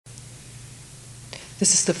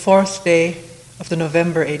This is the 4th day of the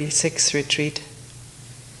November 86 retreat.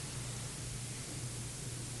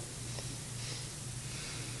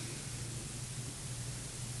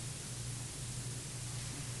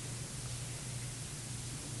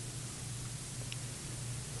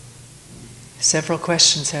 Several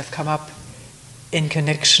questions have come up in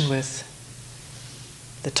connection with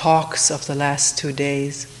the talks of the last 2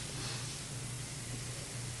 days.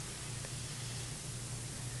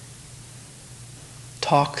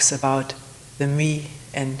 Talks about the me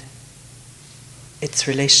and its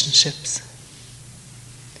relationships.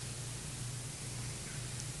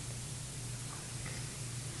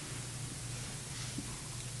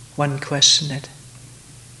 One question that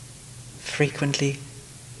frequently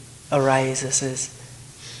arises is,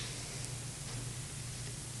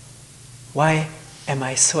 why am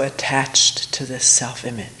I so attached to this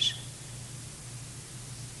self-image?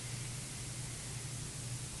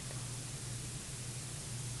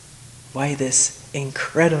 Why this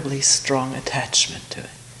incredibly strong attachment to it?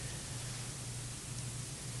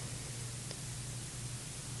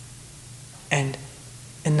 And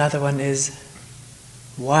another one is,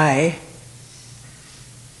 why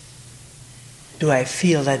do I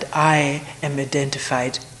feel that I am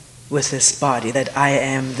identified with this body, that I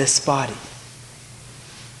am this body?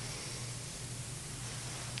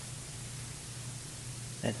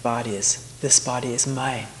 This body is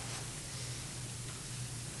mine.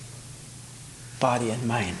 Body and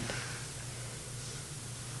mind.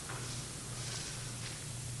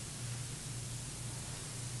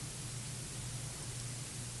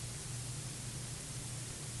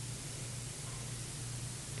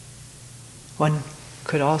 One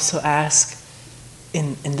could also ask,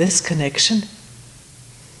 in this connection,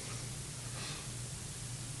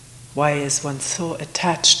 why is one so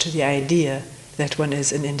attached to the idea that one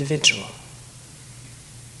is an individual?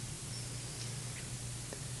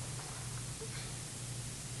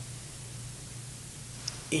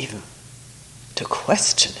 Even to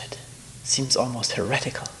question it seems almost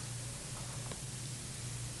heretical.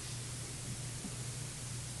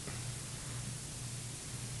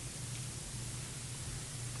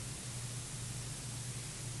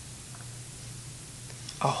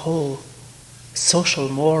 Our whole social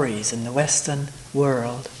mores in the Western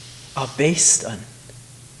world are based on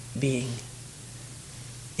being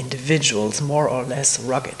individuals more or less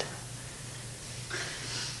rugged.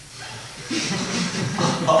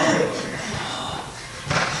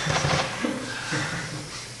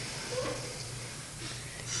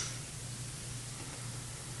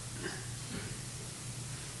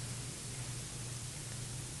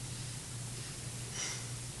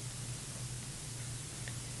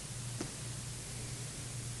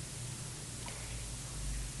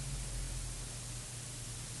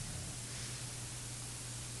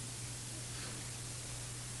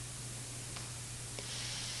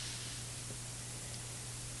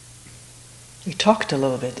 We talked a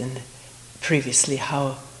little bit previously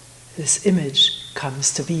how this image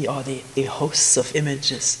comes to be, or the hosts of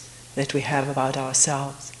images that we have about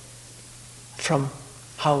ourselves, from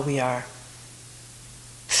how we are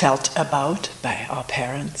felt about by our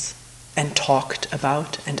parents and talked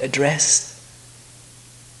about and addressed,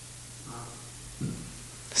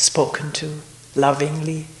 spoken to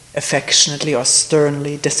lovingly, affectionately, or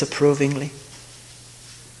sternly, disapprovingly.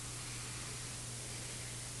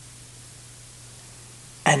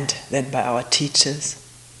 And then by our teachers,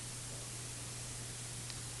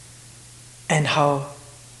 and how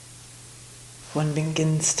one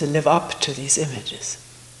begins to live up to these images,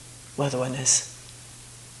 whether one is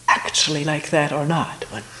actually like that or not.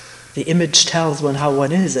 When the image tells one how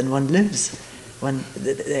one is and one lives,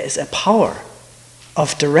 there is a power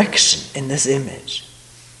of direction in this image.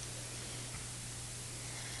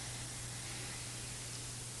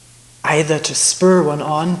 Either to spur one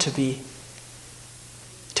on to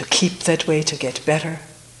keep that way, to get better.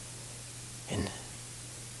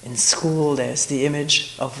 In school there's the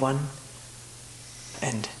image of one,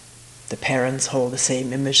 and the parents hold the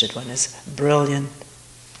same image that one is brilliant,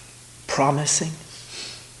 promising.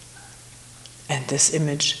 And this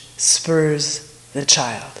image spurs the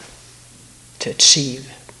child to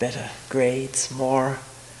achieve better grades, more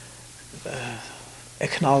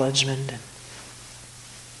acknowledgement, and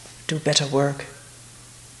do better work.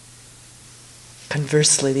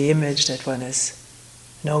 Conversely, the image that one is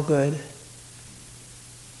no good,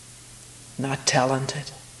 not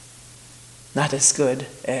talented, not as good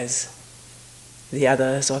as the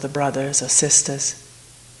others or the brothers or sisters,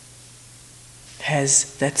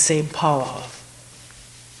 has that same power of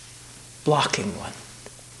blocking one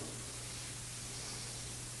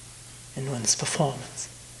in one's performance.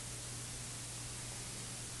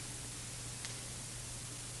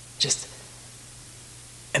 just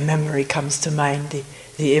a memory comes to mind,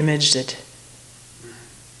 the image that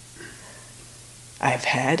I've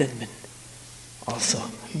had and been also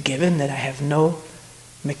given, that I have no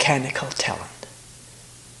mechanical talent.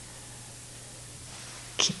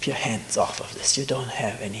 Keep your hands off of this. You don't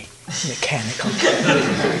have any mechanical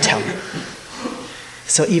talent.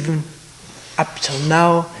 So even up till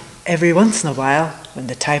now, every once in a while, when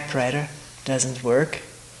the typewriter doesn't work,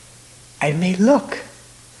 I may look.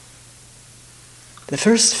 The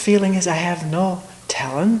first feeling is I have no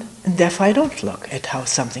talent, and therefore I don't look at how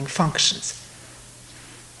something functions.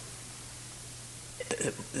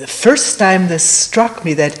 The first time this struck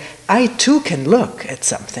me that I too can look at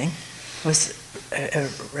something was a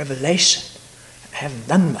revelation. I haven't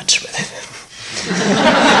done much with it.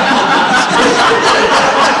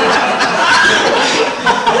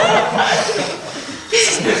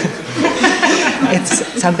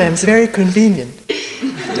 It's sometimes very convenient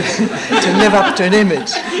to live up to an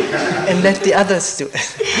image and let the others do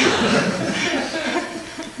it.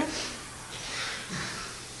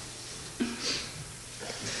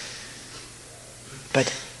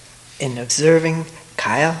 But in observing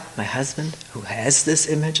Kyle, my husband, who has this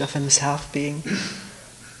image of himself being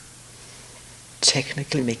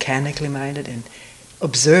technically, mechanically minded, and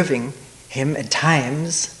observing him at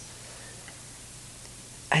times,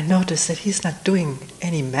 I notice that he's not doing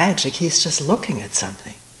any magic, he's just looking at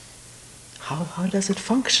something. How does it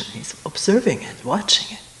function? He's observing it,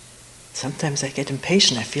 watching it. Sometimes I get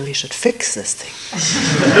impatient, I feel he should fix this thing.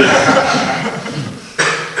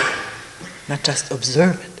 Not just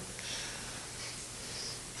observe it.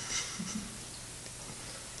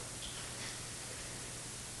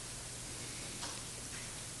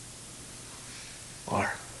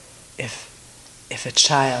 Or if a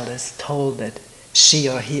child is told that she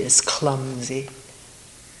or he is clumsy,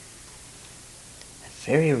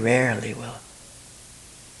 very rarely will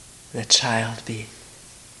the child be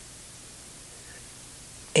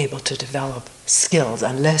able to develop skills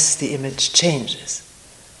unless the image changes.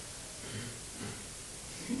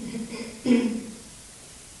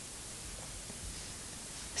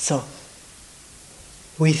 So,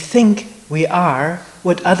 we think we are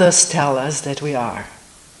what others tell us that we are.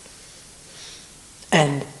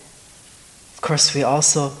 And, of course, we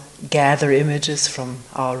also gather images from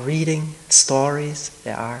our reading stories.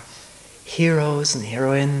 There are heroes and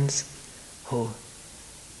heroines who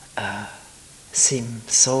seem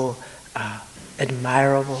so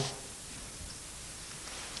admirable,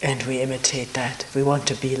 and we imitate that. We want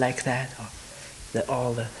to be like that. Or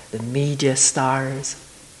all the media stars.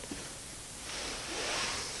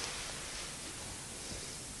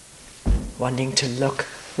 Wanting to look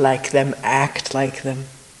like them, act like them,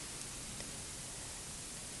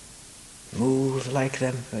 move like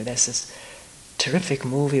them. There's this terrific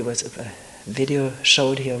movie, was a video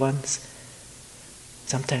showed here once.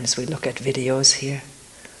 Sometimes we look at videos here.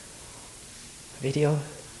 Video,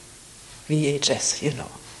 VHS, you know.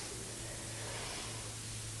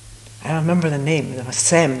 I don't remember the name. It was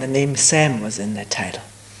Sam. The name Sam was in that title.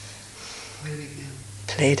 Play It Again.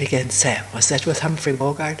 Play It Again, Sam. Was that with Humphrey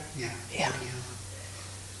Bogart? Yeah. Yeah.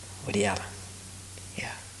 Woody Allen.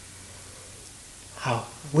 Yeah. How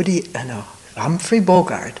Humphrey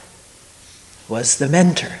Bogart was the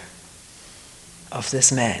mentor of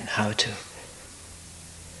this man, how to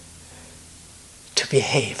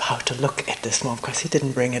behave, how to look at this moment, because he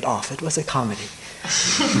didn't bring it off. It was a comedy.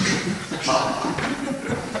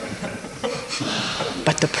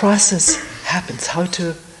 But the process happens, how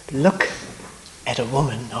to look at a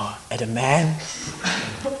woman or at a man.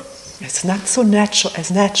 It's not so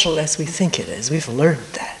natural as we think it is. We've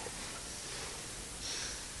learned that.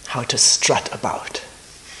 How to strut about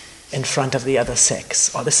in front of the other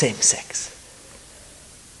sex or the same sex.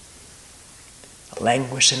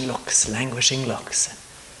 Languishing looks.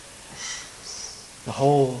 The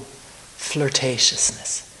whole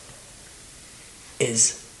flirtatiousness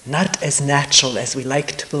is not as natural as we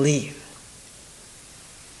like to believe.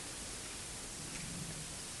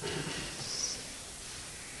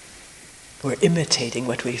 We're imitating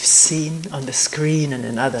what we've seen on the screen and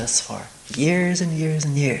in others for years and years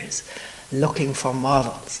and years, looking for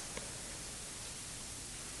models,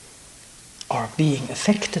 or being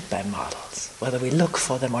affected by models, whether we look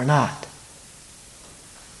for them or not.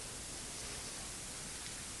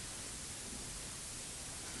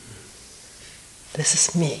 This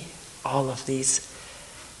is me, all of these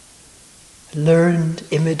learned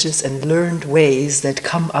images and learned ways that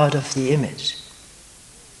come out of the image.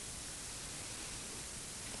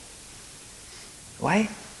 Why,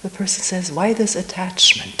 the person says, why this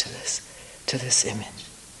attachment to this image?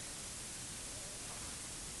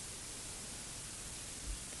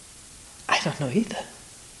 don't know either.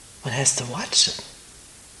 One has to watch it.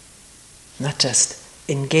 Not just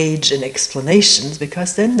engage in explanations,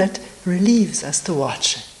 because then that relieves us to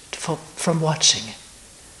watch it, from watching it.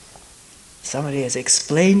 Somebody has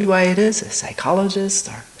explained why it is, a psychologist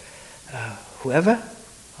or whoever,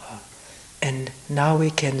 and now we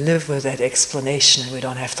can live with that explanation and we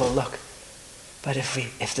don't have to look. But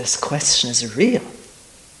if this question is real,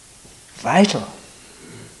 vital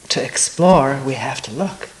to explore, we have to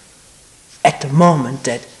look at the moment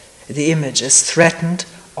that the image is threatened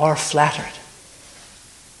or flattered,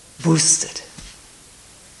 boosted.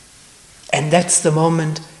 And that's the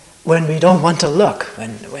moment when we don't want to look,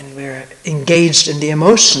 when we're engaged in the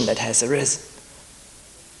emotion that has arisen,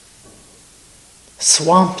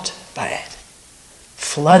 swamped by it,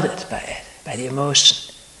 flooded by it, by the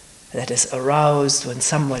emotion that is aroused when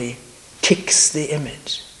somebody kicks the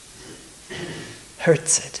image,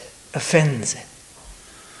 hurts it, offends it,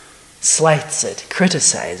 slights it,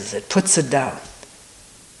 criticizes it, puts it down.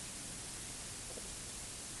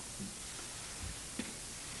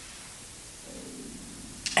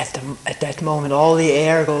 At that moment, all the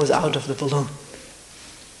air goes out of the balloon.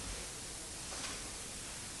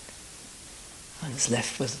 One's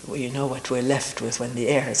left with, well, you know what we're left with when the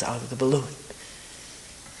air is out of the balloon.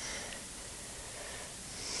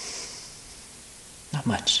 Not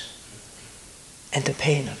much. And the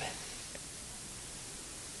pain of it.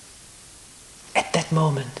 At that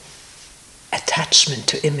moment, attachment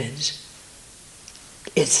to image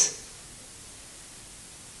is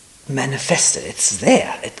manifested. It's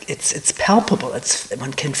there. It's palpable.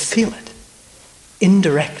 One can feel it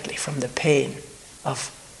indirectly from the pain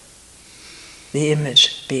of the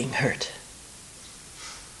image being hurt.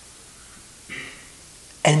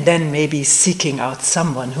 And then maybe seeking out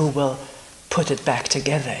someone who will put it back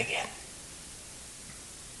together again.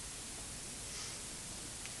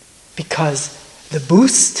 Because the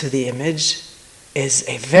boost to the image is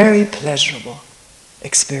a very pleasurable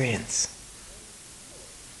experience.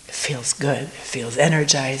 It feels good, it feels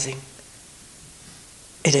energizing,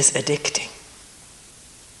 it is addicting.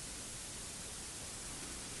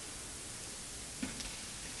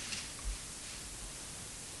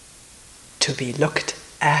 To be looked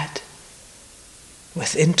at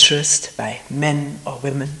with interest by men or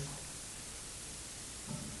women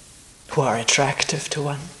who are attractive to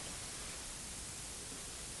one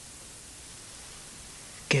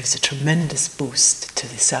gives a tremendous boost to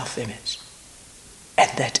the self-image. And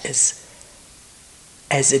that is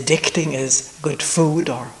as addicting as good food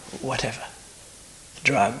or whatever,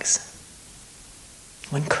 drugs.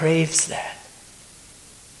 One craves that.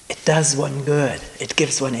 It does one good. It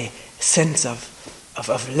gives one a sense of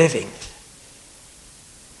living,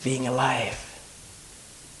 being alive.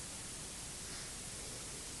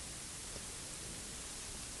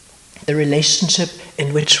 The relationship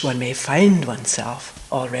in which one may find oneself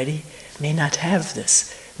already may not have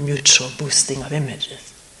this mutual boosting of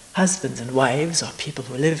images. Husbands and wives, or people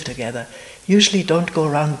who live together, usually don't go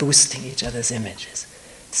around boosting each other's images,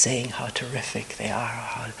 saying how terrific they are,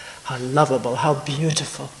 or how lovable, how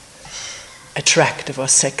beautiful, attractive or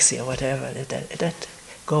sexy or whatever. That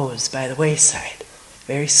goes by the wayside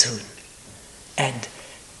very soon. And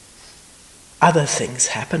other things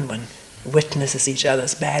happen when witnesses each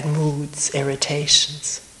other's bad moods,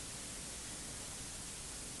 irritations,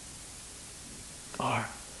 or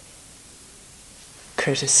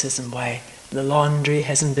criticism why the laundry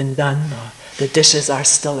hasn't been done or the dishes are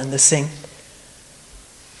still in the sink,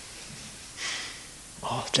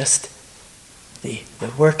 or just the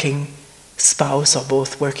working spouse or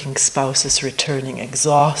both working spouses returning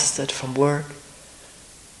exhausted from work,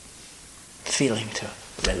 feeling to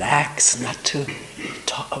relax, not to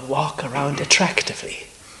walk around attractively.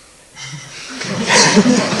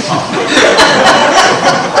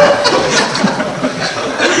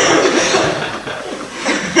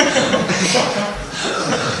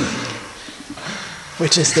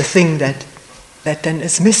 Which is the thing that then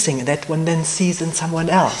is missing, that one then sees in someone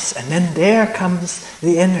else. And then there comes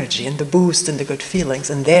the energy and the boost and the good feelings,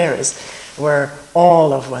 and there is where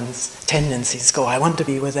all of one's tendencies go. I want to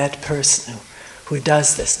be with that person who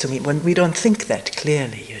does this to me. When we don't think that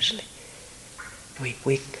clearly, usually.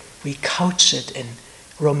 We couch it in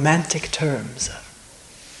romantic terms of,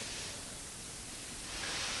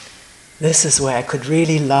 this is where I could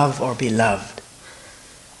really love or be loved.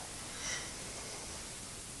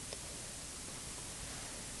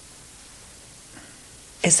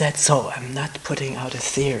 Is that so? I'm not putting out a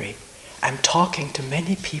theory. I'm talking to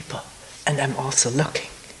many people, and I'm also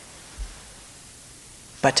looking.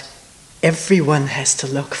 But everyone has to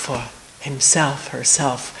look for himself,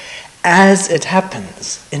 herself, as it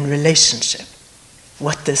happens in relationship,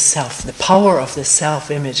 what this self, the power of the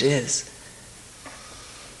self-image is,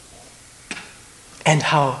 and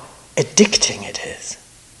how addicting it is.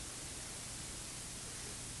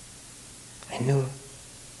 I knew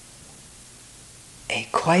a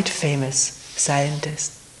quite famous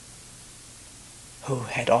scientist who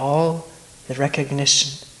had all the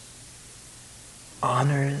recognition,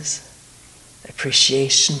 honors,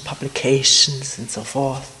 appreciation, publications, and so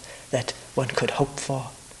forth that one could hope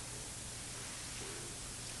for.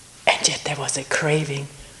 And yet there was a craving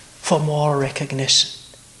for more recognition.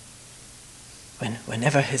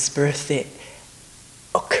 Whenever his birthday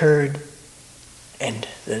occurred, and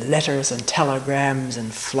the letters and telegrams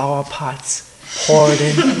and flower pots poured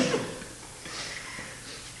in,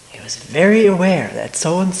 he was very aware that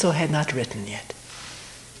so-and-so had not written yet,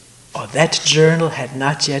 or that journal had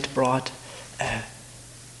not yet brought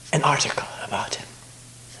an article about him,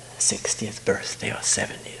 60th birthday or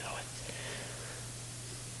 70th.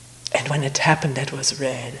 And when it happened, that was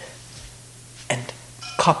read, and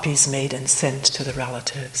copies made and sent to the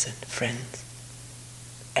relatives and friends,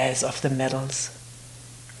 as of the medals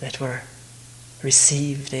that were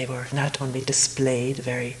received. They were not only displayed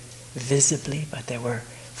very visibly, but there were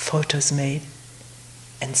photos made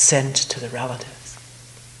and sent to the relatives.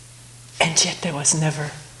 And yet there was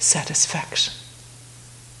never satisfaction.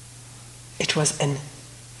 It was an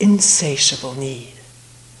insatiable need.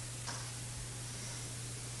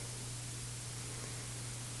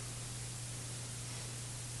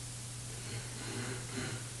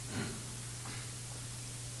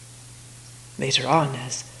 Later on,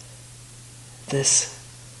 as this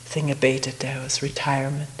thing abated, there was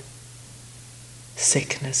retirement,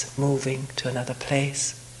 sickness, moving to another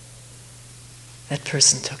place. That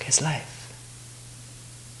person took his life.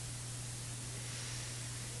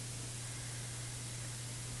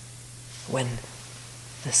 When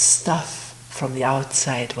the stuff from the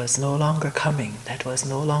outside was no longer coming, that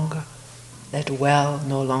well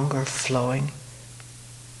no longer flowing,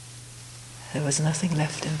 there was nothing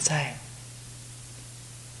left inside.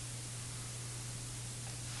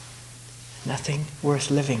 Nothing worth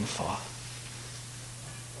living for.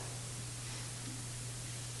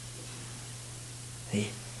 The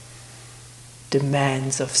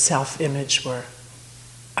demands of self-image were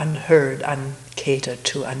unheard, uncatered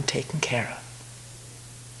to, untaken care of.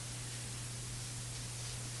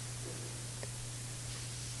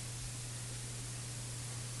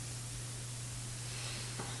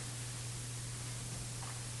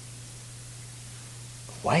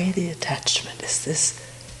 Why the attachment?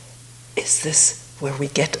 Is this where we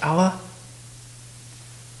get our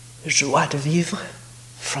joie de vivre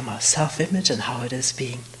from our self-image and how it is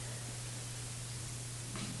being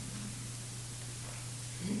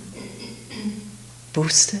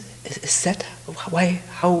boosted? Is that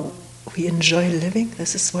how we enjoy living?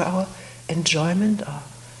 This is where our enjoyment,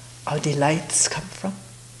 our delights come from?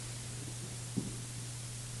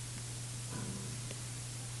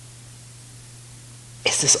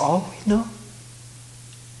 Is this all we know?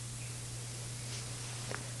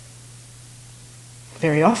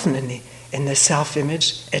 Very often in the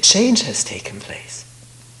self-image, a change has taken place.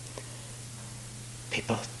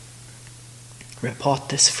 People report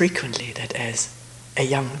this frequently, that as a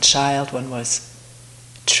young child one was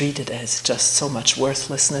treated as just so much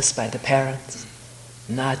worthlessness by the parents,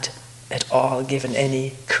 not at all given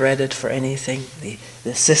any credit for anything.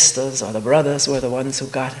 The sisters or the brothers were the ones who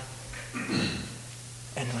got it.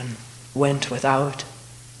 And one went without,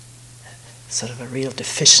 sort of a real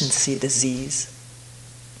deficiency disease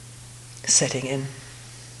setting in.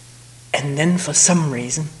 And then for some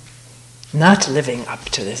reason, not living up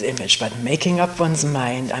to this image, but making up one's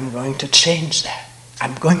mind, I'm going to change that.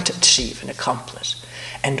 I'm going to achieve and accomplish.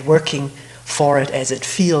 And working for it as it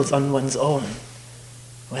feels on one's own,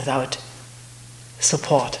 without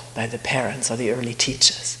support by the parents or the early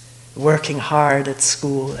teachers. Working hard at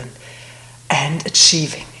school and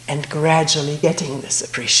achieving and gradually getting this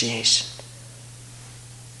appreciation.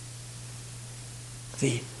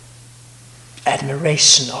 The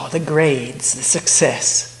admiration or the grades, the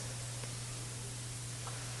success.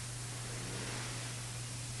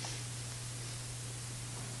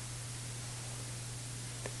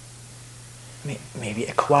 Maybe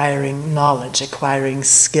acquiring knowledge, acquiring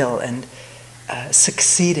skill, and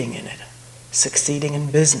succeeding in it, succeeding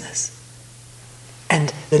in business.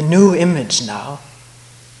 And the new image now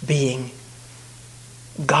being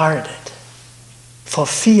guarded for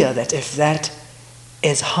fear that if that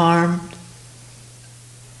is harmed,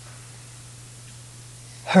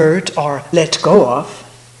 hurt, or let go of,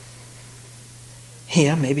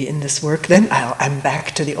 here, maybe in this work, then I'm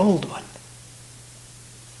back to the old one.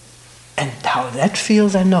 And how that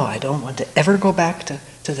feels, I know. I don't want to ever go back to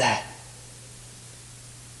that.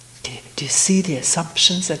 Do you see the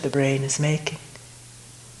assumptions that the brain is making?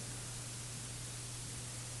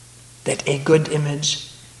 That a good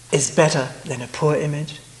image is better than a poor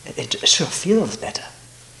image? It sure feels better.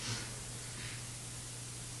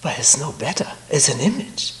 But it's no better. It's an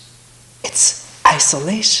image. It's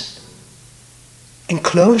isolation,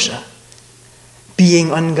 enclosure,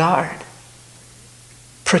 being on guard,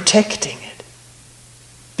 protecting it,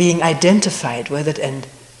 being identified with it, and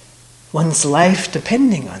one's life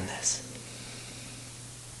depending on this.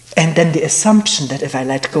 And then the assumption that if I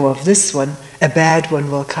let go of this one, a bad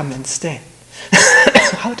one will come instead.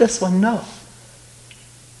 How does one know?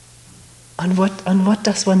 On what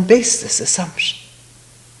does one base this assumption?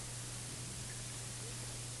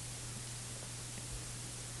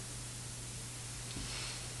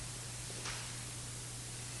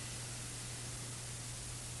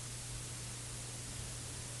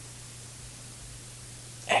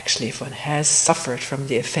 Actually, if one has suffered from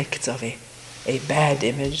the effects of a bad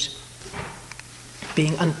image,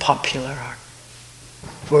 being unpopular or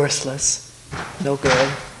worthless, no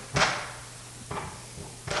good,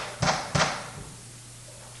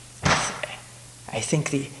 I think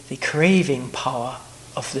the craving power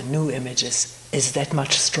of the new images is that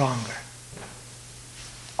much stronger.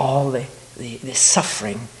 All the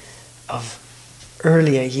suffering of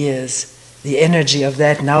earlier years, the energy of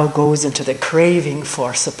that now goes into the craving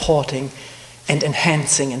for supporting and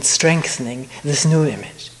enhancing and strengthening this new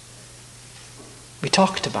image. We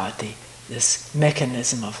talked about this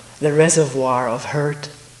mechanism of the reservoir of hurt,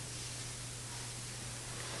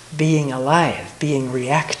 being alive, being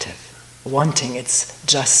reactive, wanting its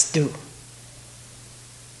just due.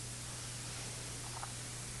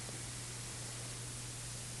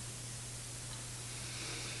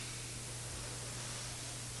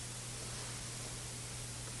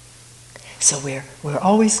 So we're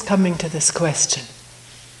always coming to this question: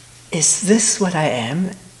 is this what I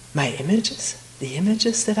am? My images? The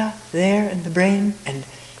images that are there in the brain and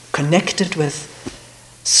connected with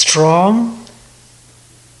strong,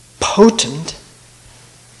 potent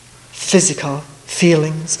physical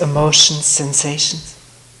feelings, emotions, sensations?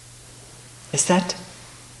 Is that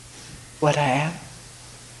what I am?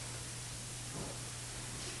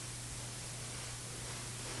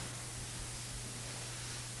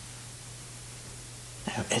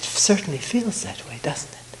 It certainly feels that way,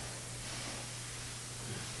 doesn't it?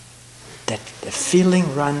 That the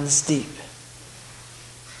feeling runs deep.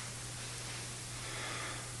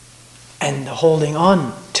 And the holding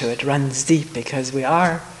on to it runs deep because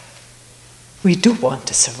we do want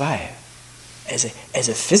to survive. As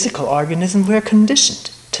a physical organism, we're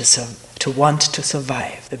conditioned to want to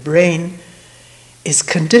survive. The brain is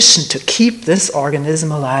conditioned to keep this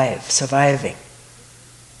organism alive, surviving.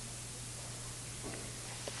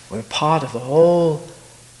 We're part of a whole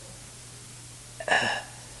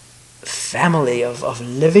family of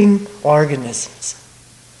living organisms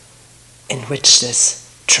in which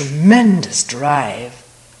this tremendous drive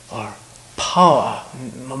or power,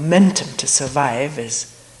 momentum to survive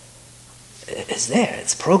is there.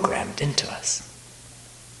 It's programmed into us.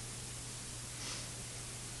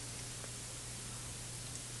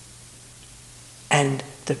 And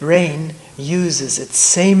the brain uses its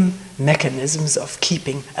same mechanisms of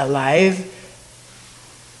keeping alive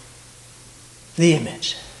the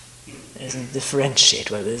image. It doesn't differentiate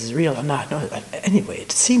whether it's real or not. No, anyway,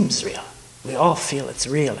 it seems real. We all feel it's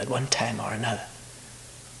real at one time or another.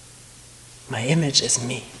 My image is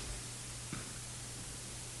me.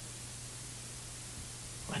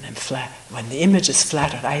 When the image is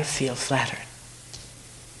flattered, I feel flattered.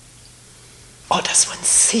 Or does one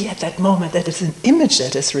see at that moment that it's an image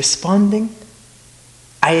that is responding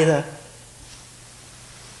either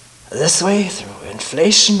this way through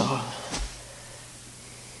inflation or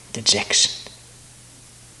dejection?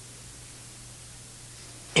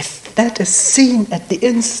 If that is seen at the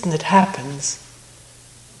instant it happens,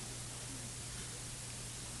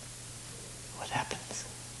 what happens?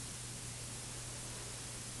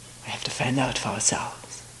 We have to find out for ourselves.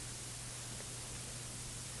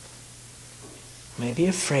 Maybe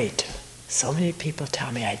afraid to. So many people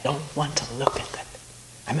tell me I don't want to look at that.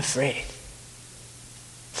 I'm afraid.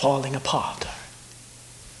 Falling apart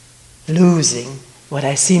or losing what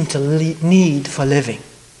I seem to need for living.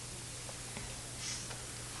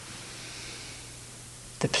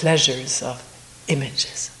 The pleasures of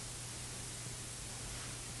images.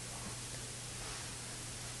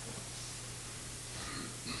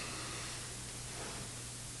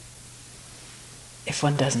 if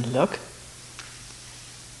one doesn't look,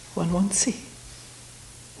 one won't see.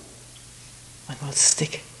 One will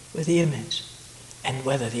stick with the image. And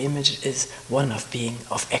whether the image is one of being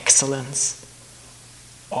of excellence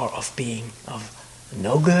or of being of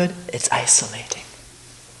no good, it's isolating.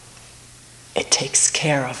 It takes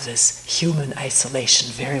care of this human isolation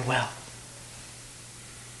very well.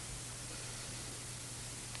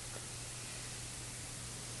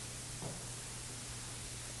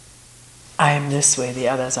 I am this way, the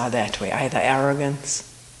others are that way. Either arrogance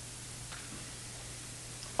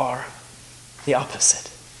or the opposite.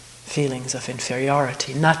 Feelings of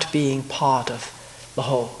inferiority, not being part of the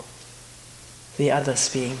whole. The others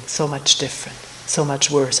being so much different, so much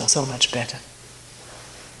worse or so much better.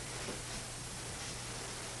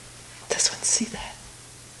 Does one see that?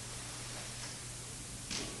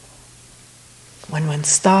 When one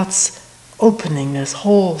starts opening this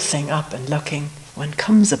whole thing up and looking, one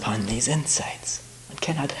comes upon these insights. One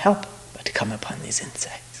cannot help but come upon these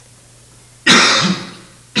insights.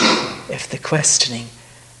 If the questioning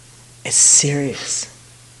is serious,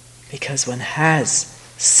 because one has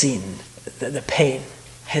seen the pain,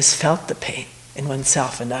 has felt the pain in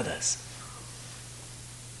oneself and others.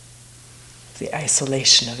 The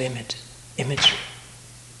isolation of imagery,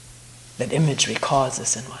 that imagery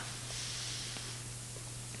causes in one.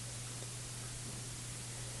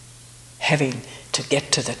 Having to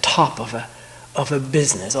get to the top of a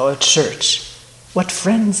business or a church, what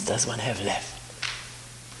friends does one have left?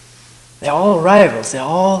 They're all rivals, they're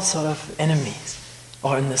all sort of enemies.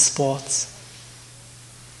 Or in the sports.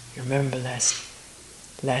 You remember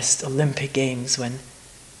last Olympic Games when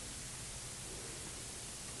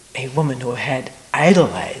a woman who had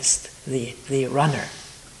idolized the runner,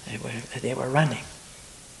 they were running.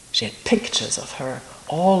 She had pictures of her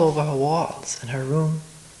all over her walls in her room,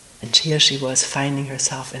 and here she was finding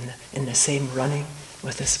herself in the same running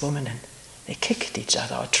with this woman, and they kicked each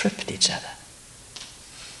other or tripped each other.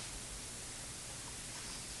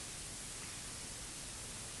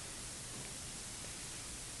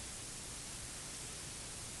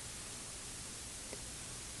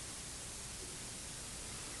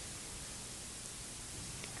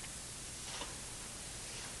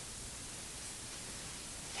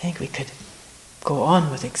 I think we could go on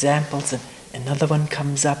with examples, and another one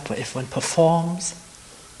comes up if one performs.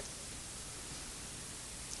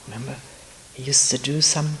 Remember, he used to do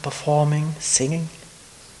some performing, singing.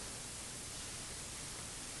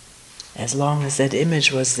 As long as that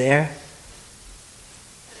image was there,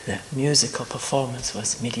 the musical performance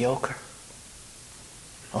was mediocre.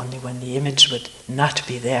 Only when the image would not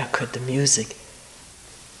be there could the music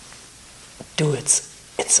do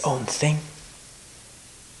its own thing.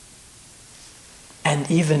 And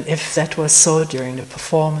even if that was so during the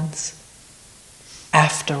performance,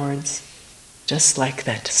 afterwards, just like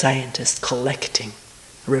that scientist collecting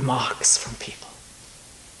remarks from people,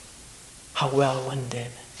 how well one did,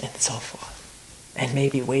 and so forth, and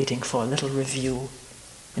maybe waiting for a little review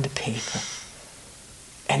in the paper,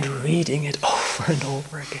 and reading it over and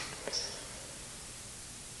over again.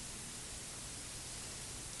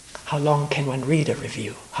 How long can one read a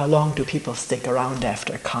review? How long do people stick around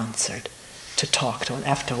after a concert to talk to one?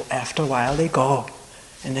 After a while they go,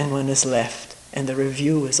 and then one is left, and the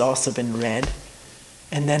review has also been read,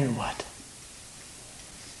 and then what?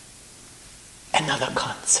 Another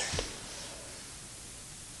concert,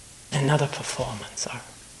 another performance.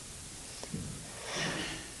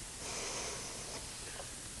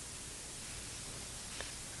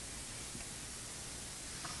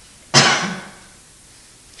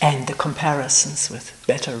 And the comparisons with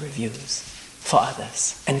better reviews for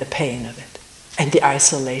others, and the pain of it, and the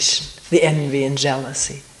isolation, the envy and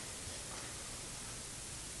jealousy.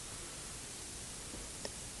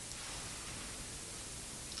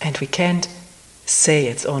 And we can't say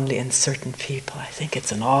it's only in certain people. I think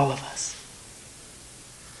it's in all of us.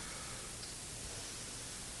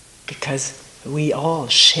 Because we all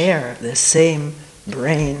share the same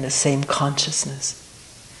brain, the same consciousness.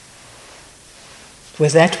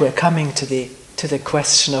 With that, we're coming to the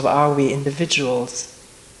question of, are we individuals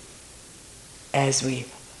as we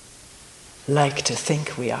like to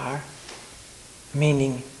think we are,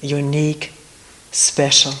 meaning unique,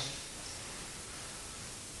 special?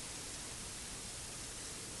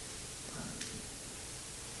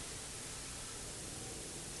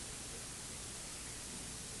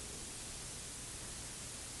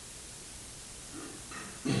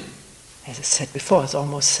 As I said before, it's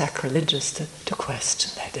almost sacrilegious to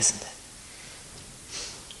question that, isn't it?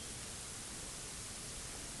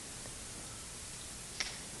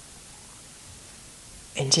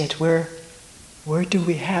 And yet we're Where do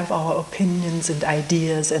we have our opinions and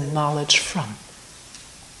ideas and knowledge from?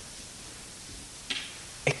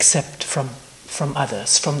 Except from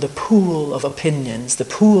others, from the pool of opinions, the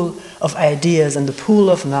pool of ideas, and the pool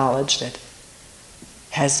of knowledge that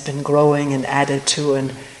has been growing and added to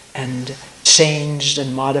and changed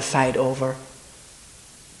and modified over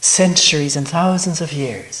centuries and thousands of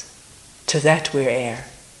years. To that we're heir,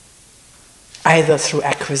 either through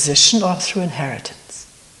acquisition or through inheritance.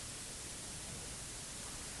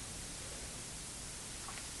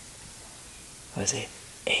 Was a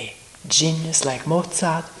genius like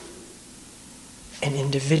Mozart an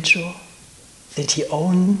individual? Did he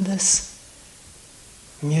own this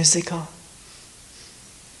musical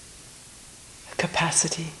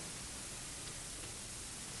capacity?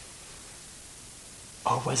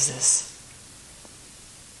 Or was this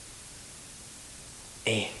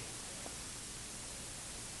a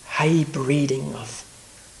high breeding of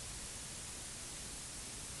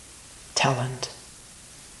talent?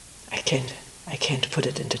 I can't put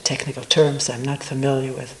it into technical terms. I'm not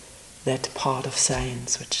familiar with that part of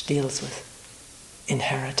science which deals with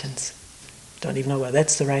inheritance. Don't even know whether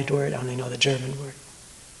that's the right word. I only know the German word.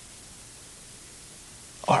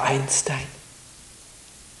 Or Einstein.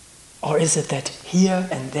 Or is it that here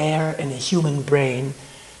and there in a human brain,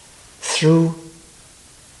 through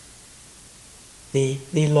the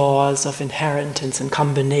laws of inheritance and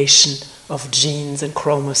combination of genes and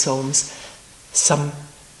chromosomes, something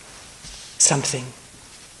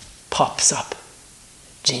pops up?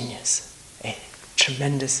 Genius, a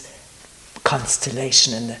tremendous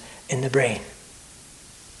constellation in the brain.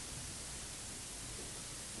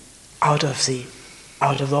 Out of the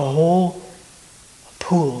whole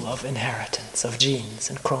pool of inheritance of genes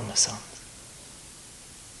and chromosomes,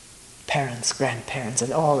 parents, grandparents,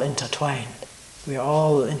 and all intertwined. We are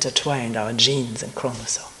all intertwined, our genes and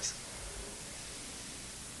chromosomes.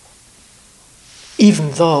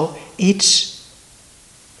 Even though each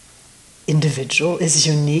individual is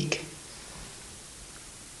unique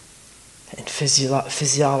in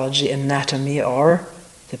physiology, anatomy, or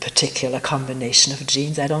the particular combination of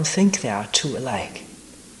genes, I don't think they are two alike.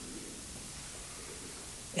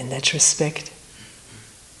 In that respect,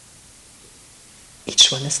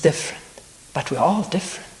 each one is different, but we're all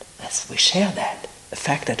different. As we share that. The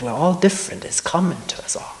fact that we're all different is common to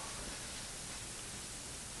us all.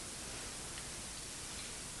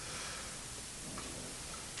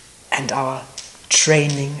 And our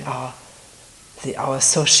training, our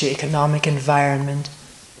socioeconomic environment,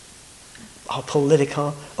 our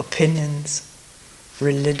political opinions,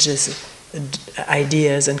 religious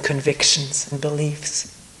ideas and convictions and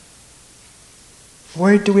beliefs.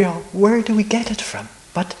 Where do we get it from?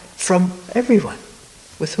 But from everyone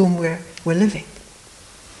with whom we're living.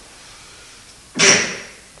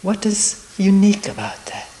 What is unique about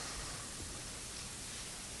that?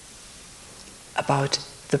 About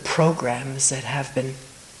the programs that have been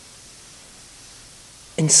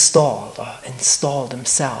installed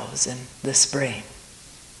themselves in this brain.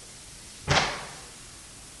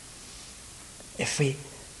 If we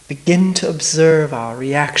begin to observe our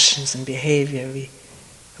reactions and behavior,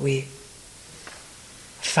 we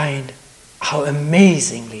find how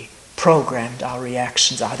amazingly programmed our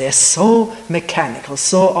reactions are. They're so mechanical,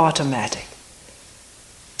 so automatic,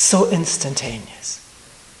 so instantaneous.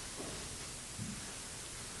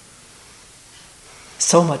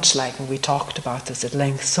 So much like, and we talked about this at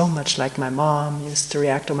length, so much like my mom used to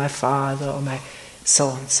react, or my father, or my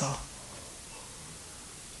so-and-so.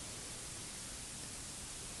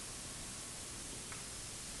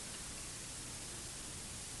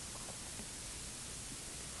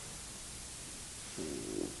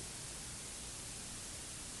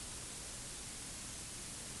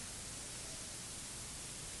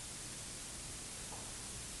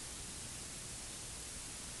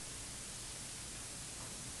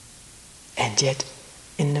 And yet,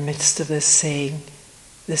 in the midst of this saying,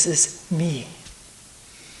 this is me,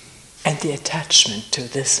 and the attachment to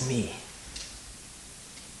this me,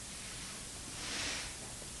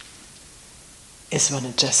 is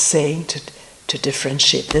one just saying to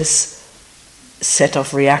differentiate this set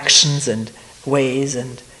of reactions and ways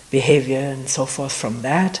and behavior and so forth from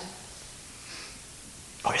that?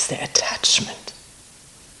 Or is there attachment?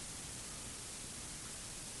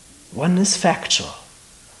 One is factual.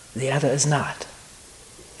 The other is not.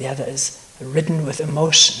 The other is ridden with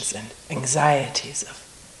emotions and anxieties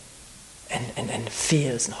and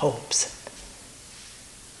fears and hopes.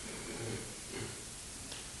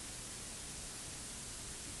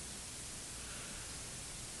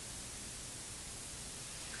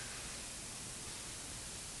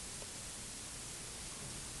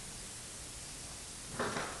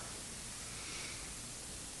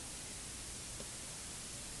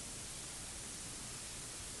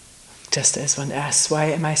 Just as one asks, why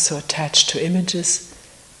am I so attached to images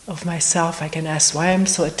of myself, I can ask why I'm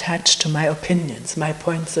so attached to my opinions, my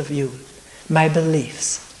points of view, my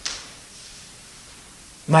beliefs,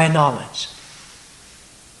 my knowledge.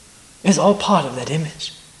 It's all part of that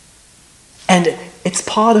image. And it's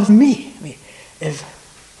part of me. I mean,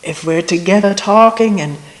 if we're together talking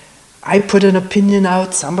and I put an opinion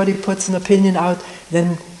out, somebody puts an opinion out,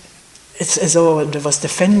 then it's as though it was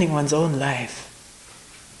defending one's own life.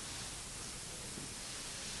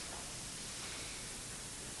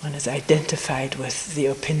 One is identified with the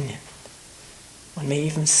opinion. One may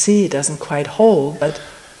even see it doesn't quite hold, but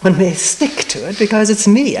one may stick to it because it's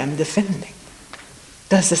me I'm defending.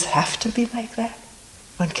 Does this have to be like that?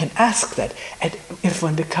 One can ask that. And if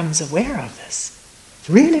one becomes aware of this,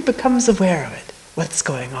 really becomes aware of it, what's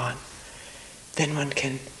going on, then one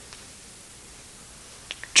can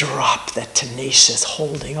drop that tenacious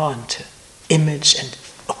holding on to image and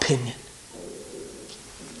opinion.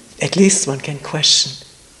 At least one can question,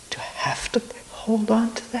 do I have to hold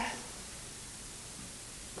on to that?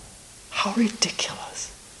 How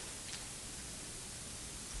ridiculous.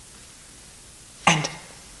 And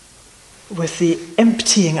with the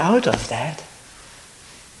emptying out of that,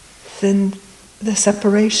 then the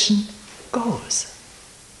separation goes.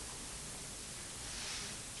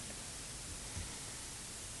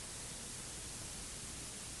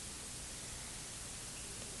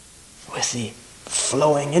 With the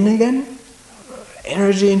flowing in again,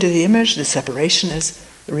 energy into the image, the separation is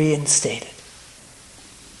reinstated.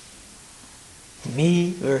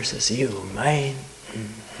 Me versus you, mine.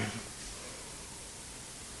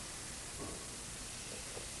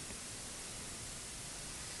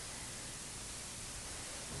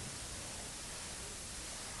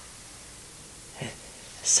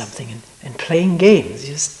 Something in playing games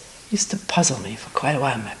used to puzzle me for quite a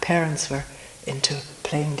while. My parents were into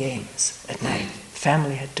playing games at night.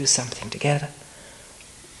 Family had to do something together.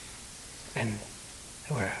 And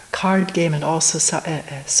there were a card game and also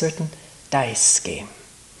a certain dice game.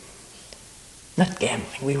 Not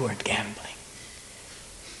gambling, we weren't gambling.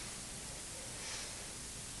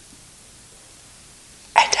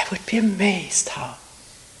 And I would be amazed how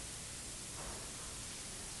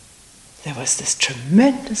there was this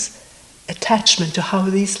tremendous attachment to how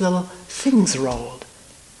these little things rolled.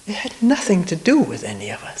 It had nothing to do with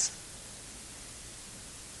any of us.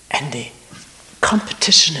 And the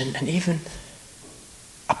competition and even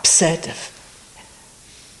upset of,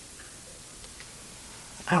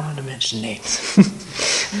 I don't want to mention names,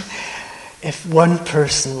 if one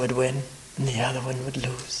person would win and the other one would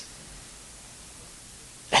lose.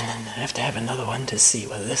 And then I have to have another one to see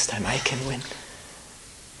whether this time I can win.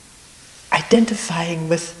 Identifying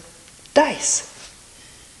with dice.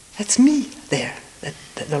 That's me there,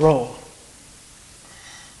 the roll.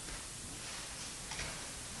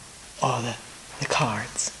 Or the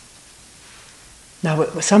cards. Now,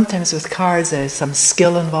 sometimes with cards there's some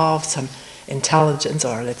skill involved, some intelligence,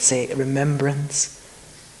 or let's say remembrance.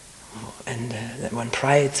 And that one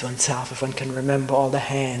prides oneself if one can remember all the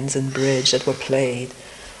hands and bridge that were played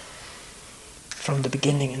from the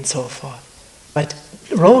beginning and so forth. But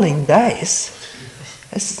rolling dice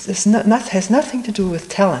has nothing to do with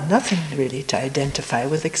talent, nothing really to identify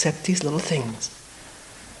with except these little things.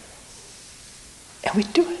 And we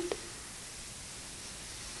do it.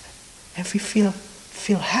 And we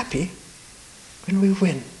feel happy when we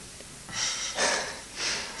win.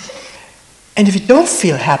 And if you don't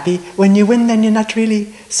feel happy when you win, then you're not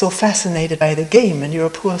really so fascinated by the game and you're a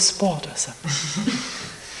poor sport or something.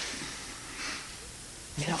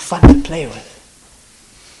 You're not fun to play with.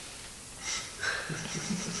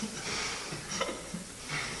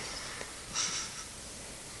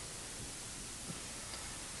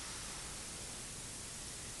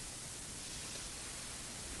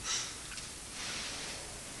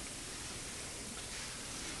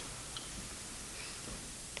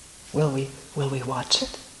 Will we watch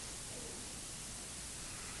it?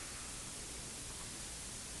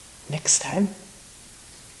 Next time?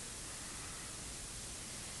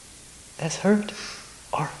 As heard?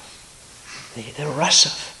 Or the rush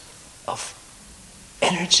of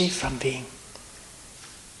energy from being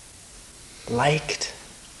liked,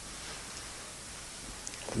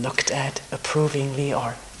 looked at approvingly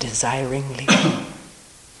or desiringly? Will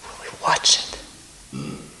we watch it?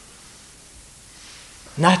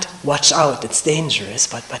 Not watch out, it's dangerous,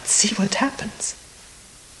 but see what happens.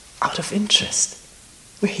 Out of interest.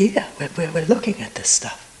 We're here, we're looking at this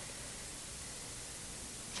stuff.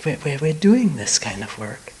 We're doing this kind of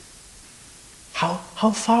work.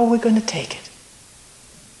 How far are we going to take it?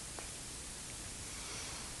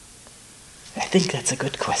 I think that's a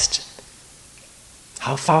good question.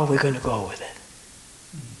 how far we're going to go with it.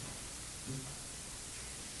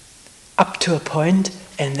 Up to a point,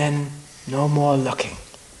 and then no more looking,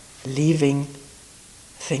 leaving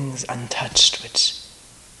things untouched which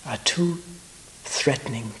are too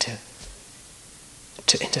threatening to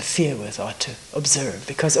interfere with or to observe,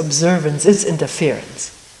 because observance is interference.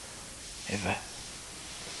 If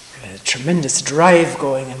a tremendous drive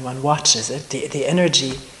going and one watches it, the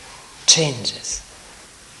energy changes.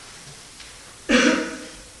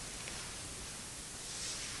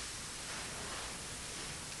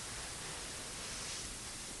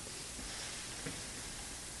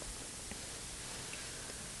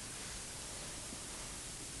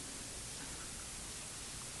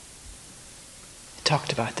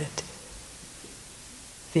 Talked about it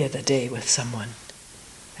the other day with someone,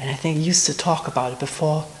 and I think I used to talk about it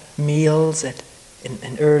before meals in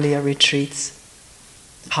earlier retreats,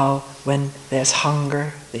 how when there's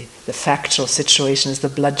hunger, the factual situation is the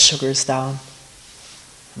blood sugar is down,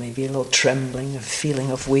 maybe a little trembling, a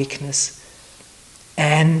feeling of weakness,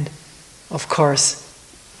 and of course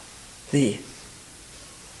the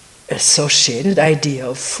associated idea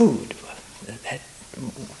of food.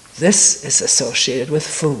 This is associated with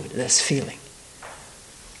food, this feeling.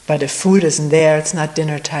 But if food isn't there, it's not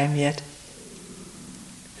dinner time yet,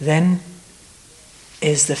 then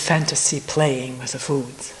is the fantasy playing with the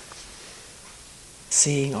foods.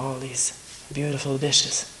 Seeing all these beautiful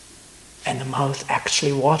dishes, and the mouth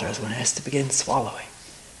actually waters when it has to begin swallowing.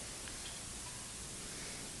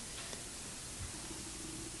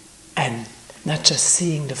 And not just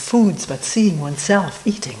seeing the foods, but seeing oneself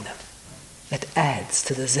eating them. That adds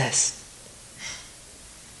to the zest,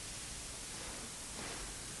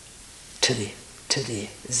 to the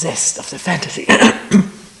zest of the fantasy.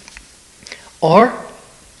 Or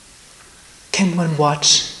can one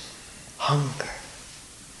watch hunger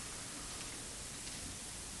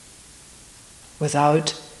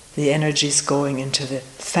without the energies going into the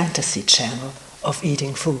fantasy channel of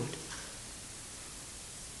eating food?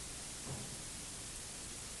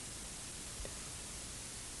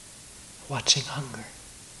 Watching hunger.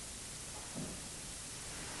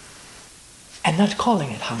 And not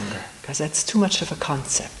calling it hunger, because that's too much of a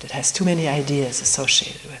concept. It has too many ideas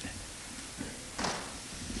associated with it.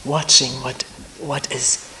 Watching what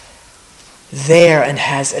is there and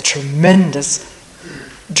has a tremendous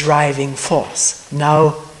driving force,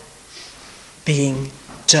 now being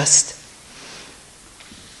just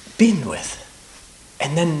been with.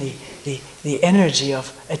 And then the energy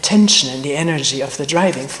of attention and the energy of the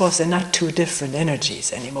driving force are not two different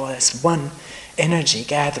energies anymore. There's one energy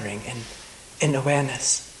gathering in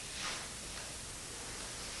awareness.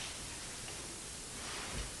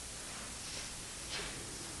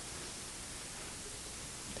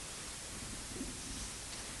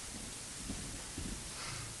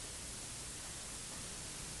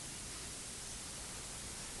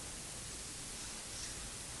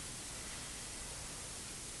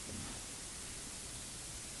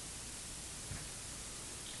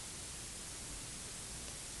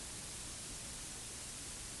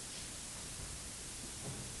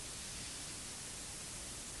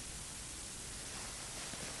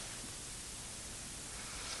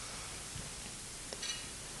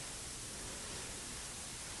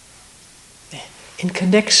 In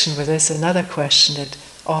connection with this, another question that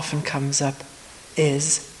often comes up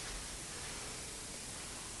is,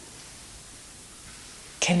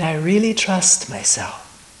 can I really trust myself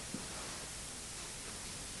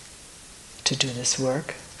to do this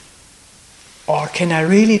work? Or can I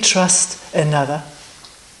really trust another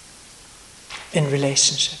in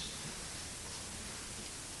relationship?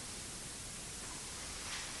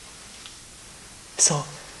 So,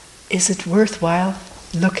 is it worthwhile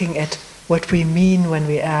looking at what we mean when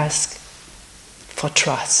we ask for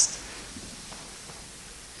trust?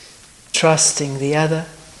 Trusting the other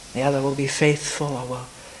will be faithful or will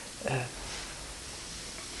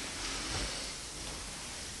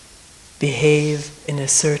behave in a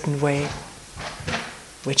certain way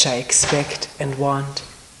which I expect and want.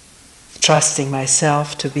 Trusting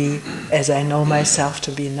myself to be as I know myself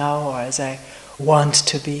to be now or as I want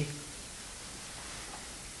to be.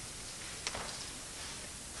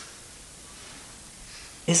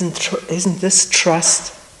 Isn't this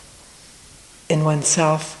trust in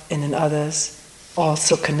oneself and in others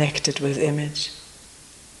also connected with image?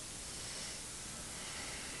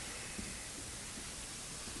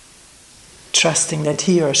 Trusting that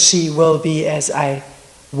he or she will be as I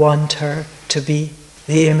want her to be,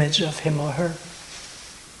 the image of him or her,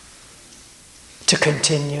 to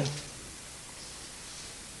continue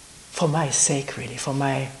for my sake, really, for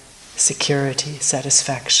my security,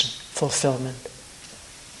 satisfaction, fulfillment.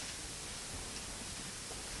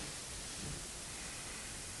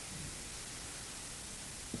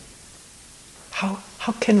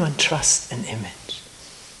 how can one trust an image?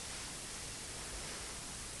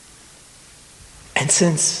 And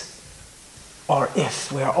since, or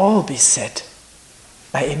if, we're all beset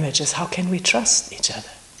by images, how can we trust each other?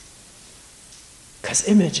 Because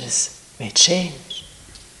images may change.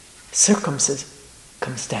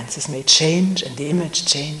 Circumstances may change and the image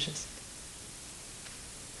changes.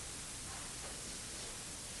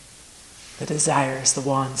 The desires, the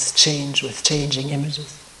wants change with changing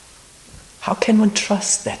images. How can one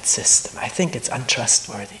trust that system? I think it's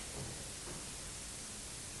untrustworthy.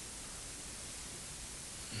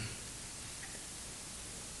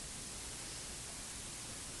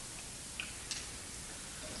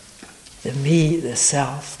 The me, the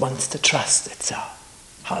self, wants to trust itself.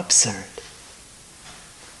 How absurd.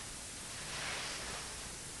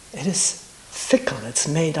 It is fickle. It's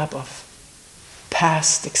made up of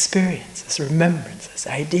past experiences, remembrances,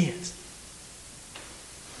 ideas,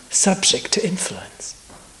 subject to influence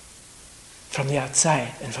from the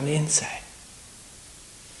outside and from the inside.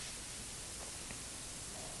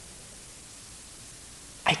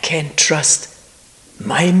 I can't trust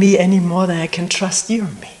my me any more than I can trust your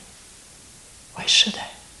me. Why should I?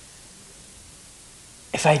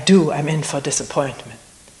 If I do, I'm in for disappointment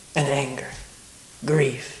and anger,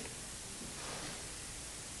 grief.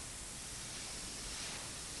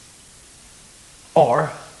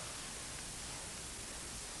 Or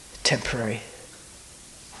temporary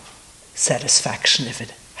satisfaction if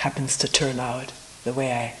it happens to turn out the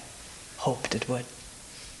way I hoped it would.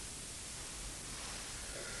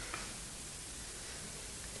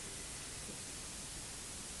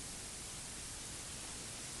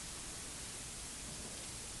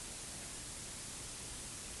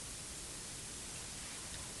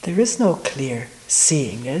 There is no clear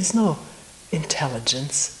seeing, there is no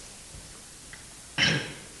intelligence.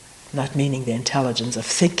 Not meaning the intelligence of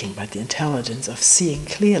thinking, but the intelligence of seeing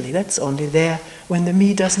clearly. That's only there when the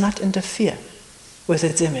me does not interfere with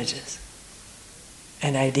its images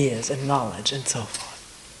and ideas and knowledge and so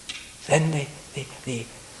forth. Then the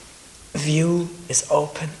view is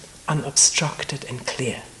open, unobstructed and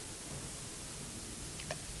clear.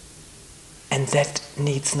 And that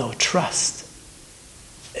needs no trust.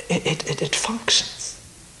 It functions.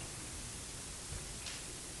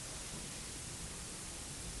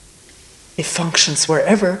 It functions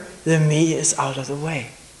wherever the me is out of the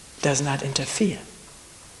way, does not interfere.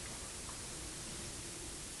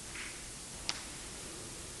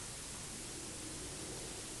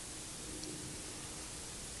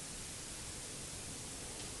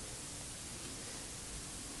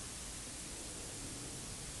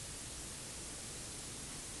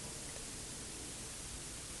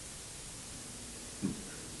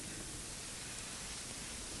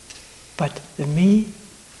 But the me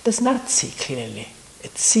does not see clearly.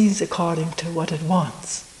 It sees according to what it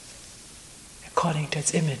wants, according to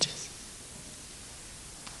its images.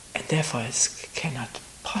 And therefore it cannot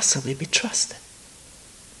possibly be trusted.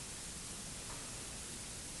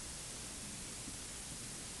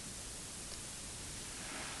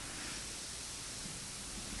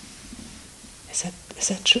 Is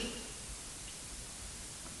that true?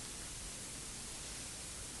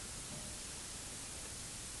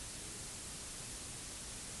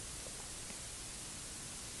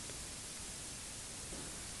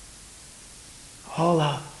 All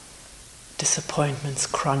our disappointments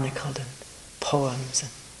chronicled in poems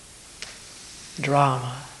and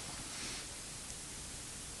drama,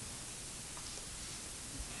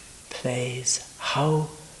 plays. How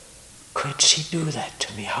could she do that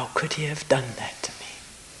to me? How could he have done that to me?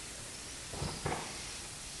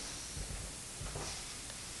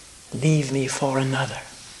 Leave me for another.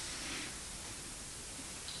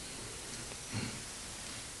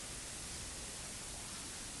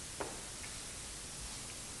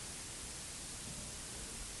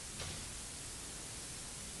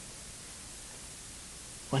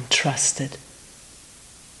 One trusted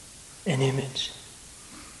an image.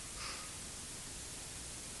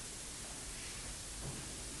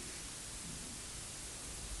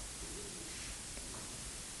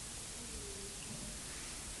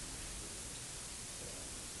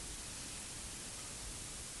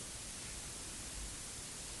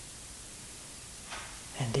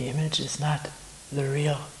 And the image is not the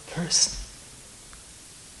real person.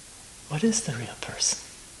 What is the real person?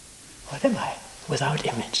 What am I without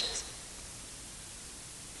images?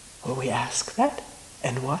 Will we ask that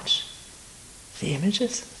and watch the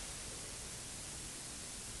images?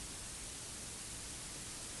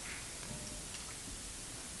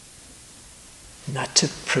 Not to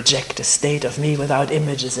project a state of me without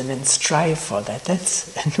images and then strive for that.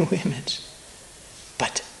 That's a new image.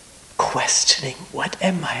 But questioning, what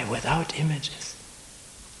am I without images?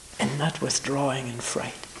 And not withdrawing in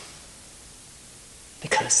fright.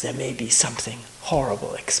 Because there may be something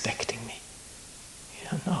horrible expecting me. You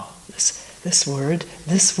don't know. This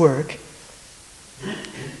work,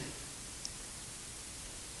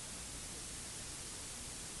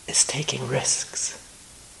 is taking risks.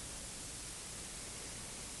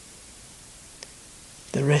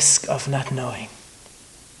 The risk of not knowing.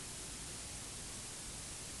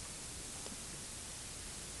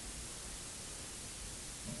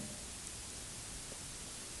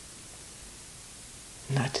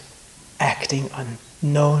 Not acting on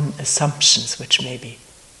known assumptions which may be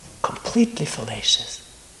completely fallacious.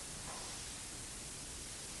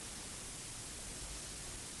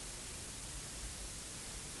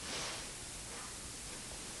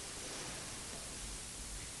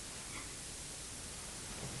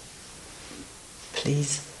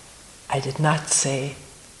 Please, I did not say,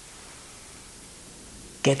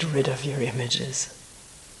 get rid of your images.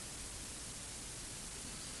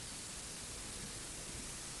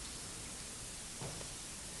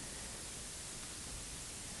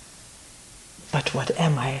 But what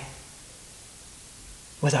am I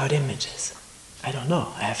without images? I don't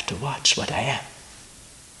know. I have to watch what I am.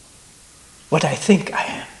 What I think I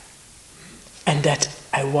am. And that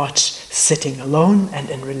I watch sitting alone and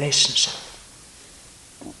in relationship.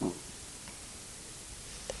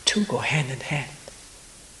 The two go hand in hand.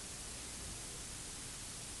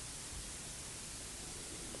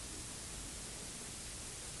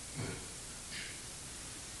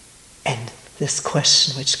 And this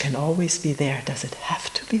question, which can always be there, does it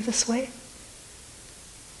have to be this way?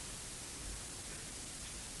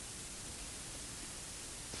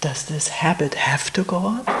 Does this habit have to go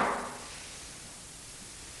on?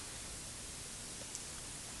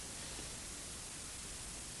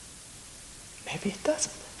 Maybe it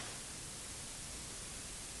doesn't.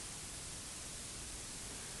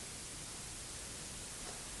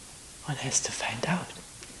 One has to find out.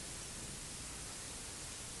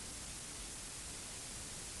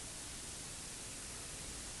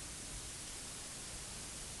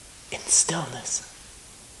 In stillness.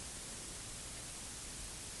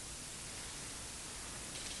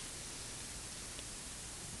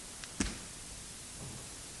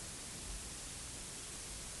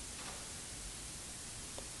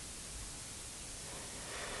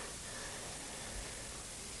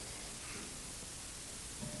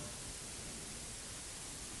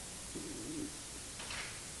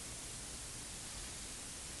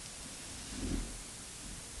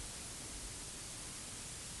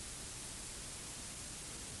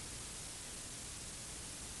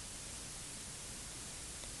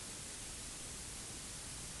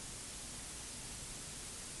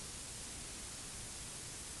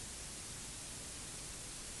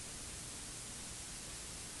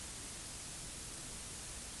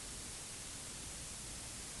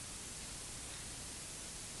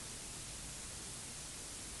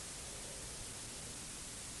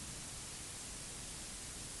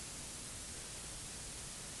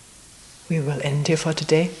 We will end here for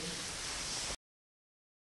today.